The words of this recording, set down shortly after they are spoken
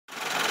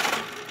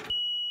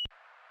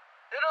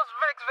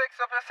mix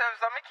up yourself,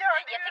 so me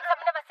can't You think I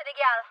never see the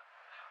girl?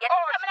 You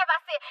think I never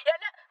see?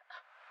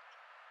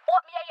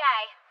 Open your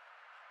eye.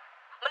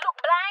 Me look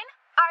blind?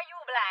 Are you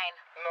blind?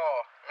 No,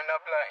 me not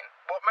blind.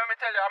 But let me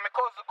tell you, I'm a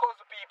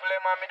cousin people,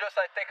 man. Me just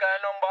like take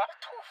her number. You're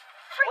too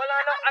freak. Well,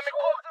 I know, I'm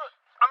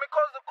a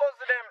cousin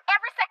them.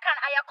 Every second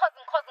I your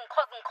cousin,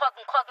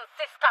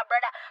 sister,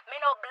 brother. Me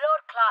no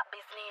blood clot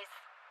business.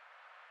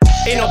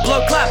 Ain't no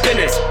blood clot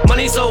business.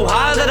 Money so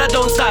high that I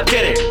don't stop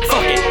getting.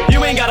 Fuck it,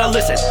 you ain't gotta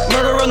listen.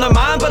 Murder on the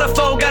mind, but a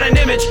foe got an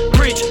image.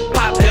 Preach,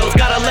 pop pills,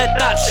 gotta let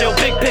thoughts show.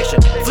 Big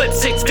picture, flip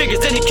 6 figures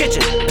in the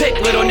kitchen. Pick,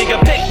 little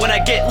nigga, pick when I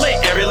get lit.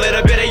 Every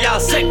little bit of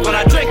y'all sick when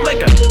I drink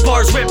liquor.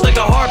 Bars rip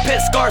like a hard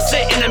piss. Scar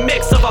sit in a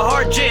mix of a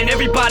hard gin.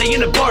 Everybody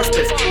in the bar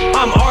spits.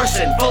 I'm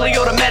arson, fully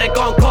automatic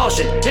on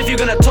caution. If you're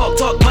gonna talk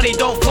money,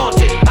 don't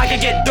flaunt it. I could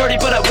get dirty,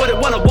 but I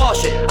wouldn't wanna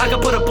wash it. I could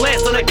put a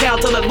blast on the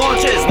count till it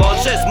launches.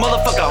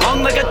 Motherfucker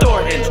hung like a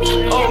door hinge.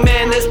 Oh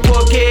man, this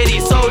poor kid,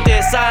 he's so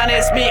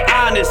dishonest. Me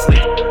honestly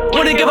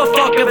wouldn't give a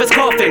fuck if his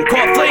coffin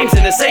caught flames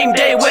and the same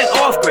day went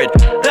off grid.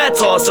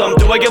 That's awesome.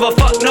 Do I give a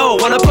fuck? No.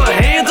 Wanna put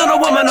hands on a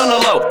woman on the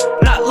low,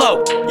 not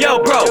low. Yo,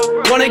 bro,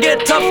 wanna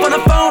get tough on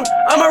the phone?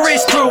 I'ma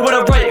race through with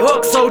a right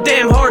hook. So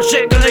damn hard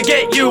shit gonna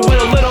get you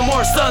with a little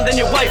more sun than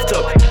your wife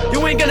took.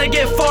 You ain't gonna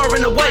get far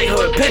in the white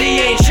hood. Pity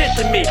ain't shit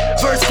to me.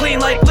 Verse clean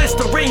like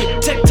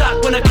Listerine. Tick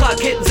tock when the clock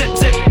hit. Zip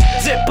zip.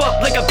 Zip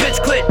up like a bitch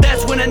clit.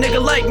 That's when a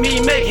nigga like me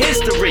make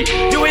history.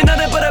 You ain't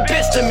nothing but a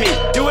bitch to me.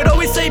 You would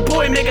always say,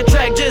 boy, make a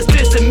track just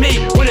dissing me.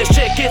 When the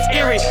shit gets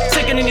eerie,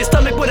 sickening your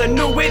stomach with a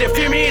new way to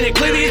fear me, and it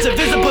clearly is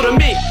invisible to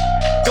me.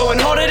 Going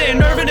harder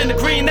than Irvin in the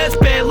green, that's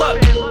bad luck.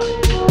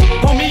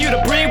 Homie, you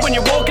to breathe when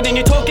you're walking and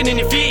you're talking in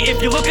your feet.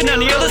 If you're looking on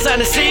the other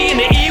side of the C and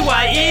the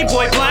EYE,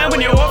 boy, blind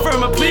when you offer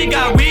him a plea.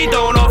 Got weed,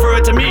 don't offer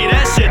it to me.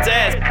 That shit's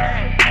ass.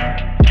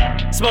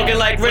 Smoking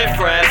like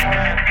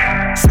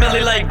riffraff,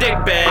 smelly like dick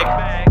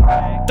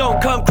bag.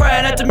 Don't come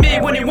crying out to me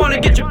when you wanna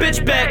get your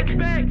bitch back.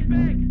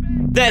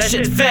 That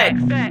shit's fact.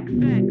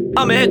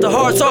 I'ma hit the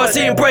hard so I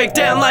see him break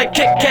down like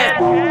Kit Kat.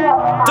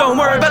 Don't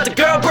worry about the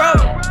girl, bro.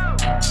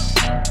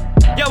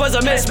 Yo, was a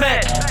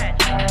mismatch.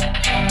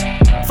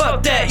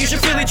 Fuck that, you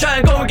should really try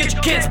and go and get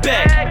your kids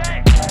back.